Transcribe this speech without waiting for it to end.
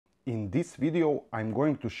In this video I'm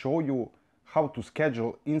going to show you how to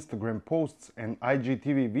schedule Instagram posts and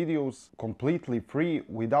IGTV videos completely free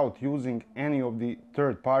without using any of the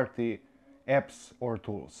third-party apps or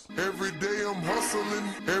tools. Every day I'm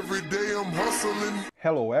hustling.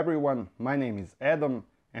 Hello everyone, my name is Adam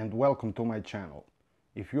and welcome to my channel.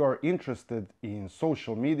 If you are interested in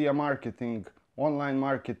social media marketing, online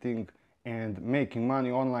marketing and making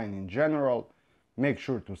money online in general, make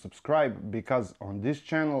sure to subscribe, because on this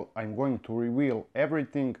channel I'm going to reveal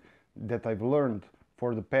everything that I've learned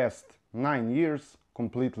for the past 9 years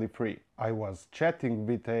completely free. I was chatting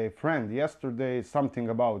with a friend yesterday something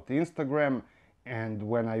about Instagram, and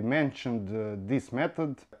when I mentioned this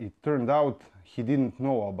method, it turned out he didn't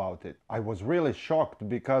know about it. I was really shocked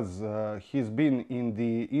because he's been in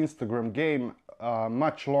the Instagram game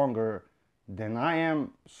much longer than I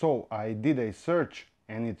am. So I did a search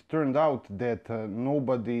and it turned out that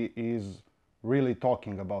nobody is really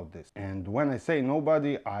talking about this. And when I say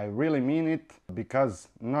nobody, I really mean it, because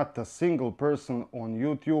not a single person on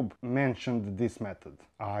YouTube mentioned this method.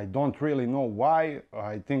 I don't really know why.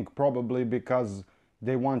 I think probably because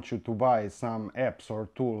they want you to buy some apps or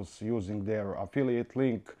tools using their affiliate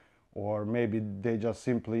link, or maybe they just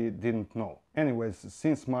simply didn't know. Anyways,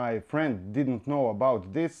 since my friend didn't know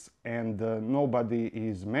about this and nobody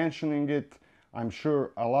is mentioning it, I'm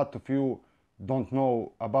sure a lot of you don't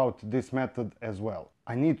know about this method as well.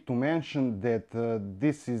 I need to mention that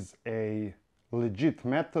this is a legit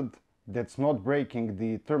method that's not breaking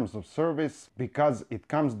the terms of service, because it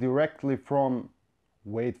comes directly from,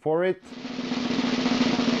 wait for it,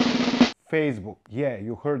 Facebook. Yeah,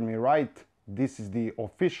 you heard me right. This is the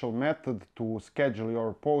official method to schedule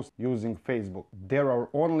your post using Facebook. There are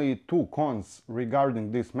only two cons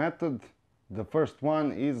regarding this method. The first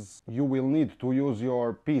one is you will need to use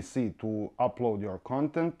your PC to upload your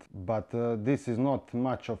content, but this is not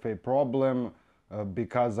much of a problem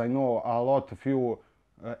because I know a lot of you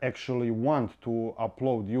actually want to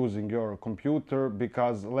upload using your computer,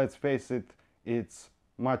 because let's face it, it's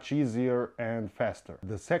much easier and faster.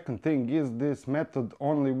 The second thing is this method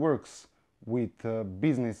only works with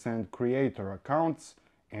business and creator accounts,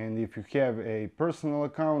 and if you have a personal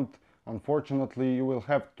account, unfortunately you will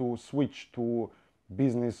have to switch to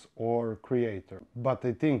business or creator. But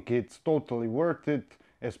I think it's totally worth it,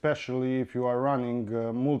 especially if you are running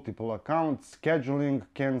multiple accounts. Scheduling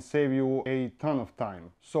can save you a ton of time.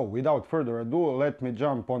 So without further ado, let me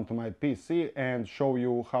jump onto my PC and show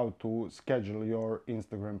you how to schedule your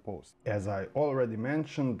Instagram post. As I already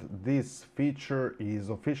mentioned, this feature is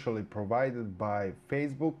officially provided by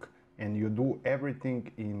Facebook, and you do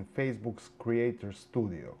everything in Facebook's Creator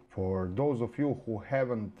Studio. For those of you who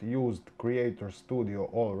haven't used Creator Studio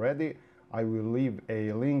already, I will leave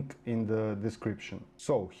a link in the description.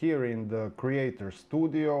 So here in the Creator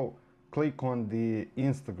Studio, click on the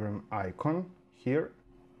Instagram icon here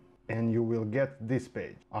and you will get this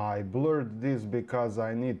page. I blurred this because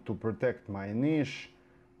I need to protect my niche,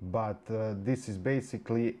 but this is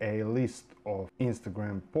basically a list of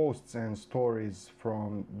Instagram posts and stories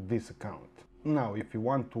from this account. Now, if you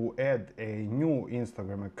want to add a new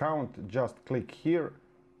Instagram account, just click here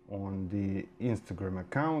on the Instagram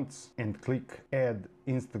accounts and click Add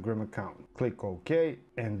Instagram Account. Click OK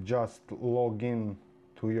and just log in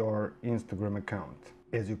to your Instagram account.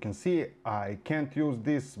 As you can see, I can't use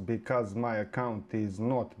this because my account is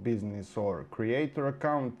not business or creator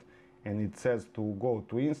account, and it says to go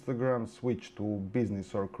to Instagram, switch to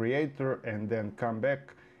business or creator, and then come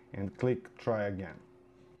back and click try again.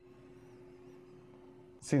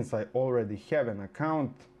 Since I already have an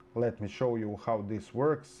account, let me show you how this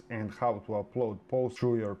works and how to upload posts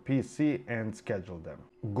through your PC and schedule them.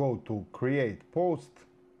 Go to create post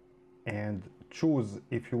and choose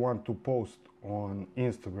if you want to post on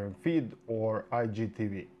Instagram feed or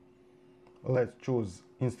IGTV. Let's choose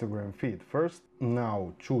Instagram feed first.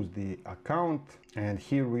 Now choose the account, and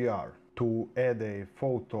here we are. To add a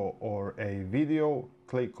photo or a video,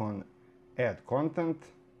 click on add content,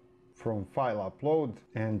 from file upload,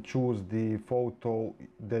 and choose the photo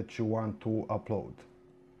that you want to upload.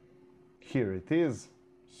 Here it is.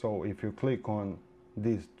 So if you click on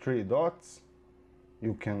these three dots,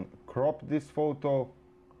 you can crop this photo.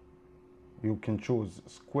 You can choose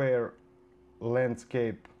square,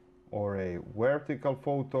 landscape, or a vertical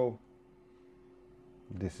photo.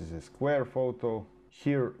 This is a square photo.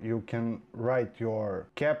 Here you can write your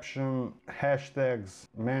caption, hashtags,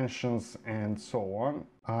 mentions, and so on.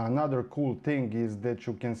 Another cool thing is that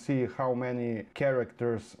you can see how many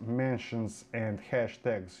characters, mentions, and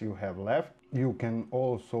hashtags you have left. You can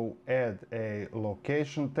also add a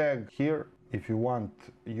location tag here. If you want,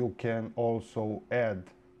 you can also add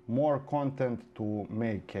more content to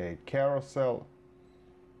make a carousel.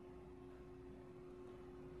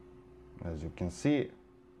 As you can see,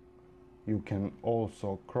 you can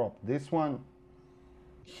also crop this one.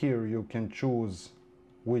 Here you can choose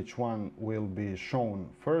which one will be shown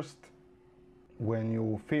first. When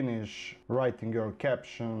you finish writing your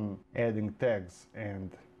caption, adding tags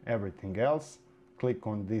and everything else, click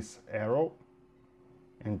on this arrow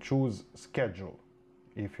and choose schedule.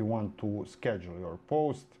 If you want to schedule your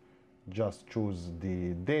post, just choose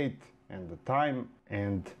the date and the time,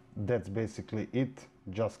 and that's basically it.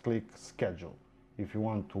 Just click schedule. If you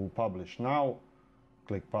want to publish now,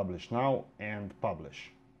 click publish now and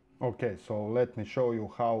publish. Okay, so let me show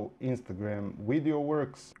you how Instagram video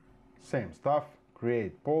works. Same stuff,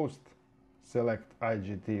 create post, select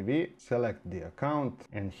IGTV, select the account,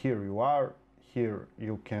 and here you are. Here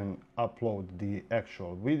you can upload the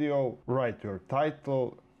actual video, write your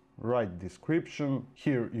title, write description.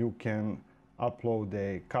 Here you can upload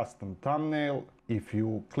a custom thumbnail. If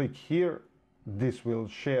you click here, this will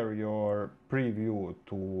share your preview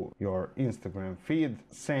to your Instagram feed,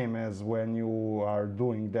 same as when you are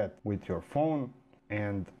doing that with your phone.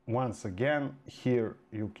 And once again, here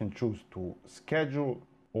you can choose to schedule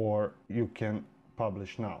or you can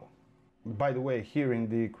publish now. By the way, here in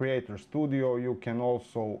the Creator Studio, you can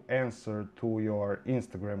also answer to your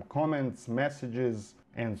Instagram comments, messages,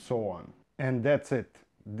 and so on. And that's it.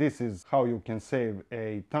 This is how you can save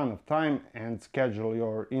a ton of time and schedule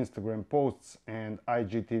your Instagram posts and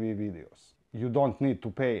IGTV videos. You don't need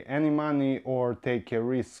to pay any money or take a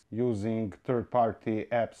risk using third-party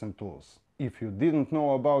apps and tools. If you didn't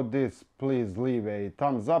know about this, please leave a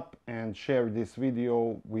thumbs up and share this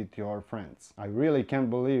video with your friends. I really can't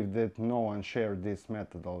believe that no one shared this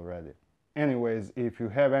method already. Anyways, if you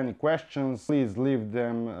have any questions, please leave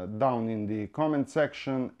them down in the comment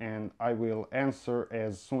section and I will answer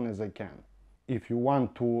as soon as I can. If you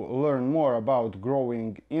want to learn more about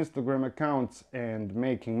growing Instagram accounts and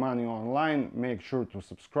making money online, make sure to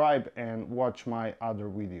subscribe and watch my other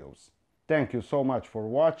videos. Thank you so much for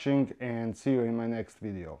watching and see you in my next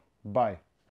video. Bye!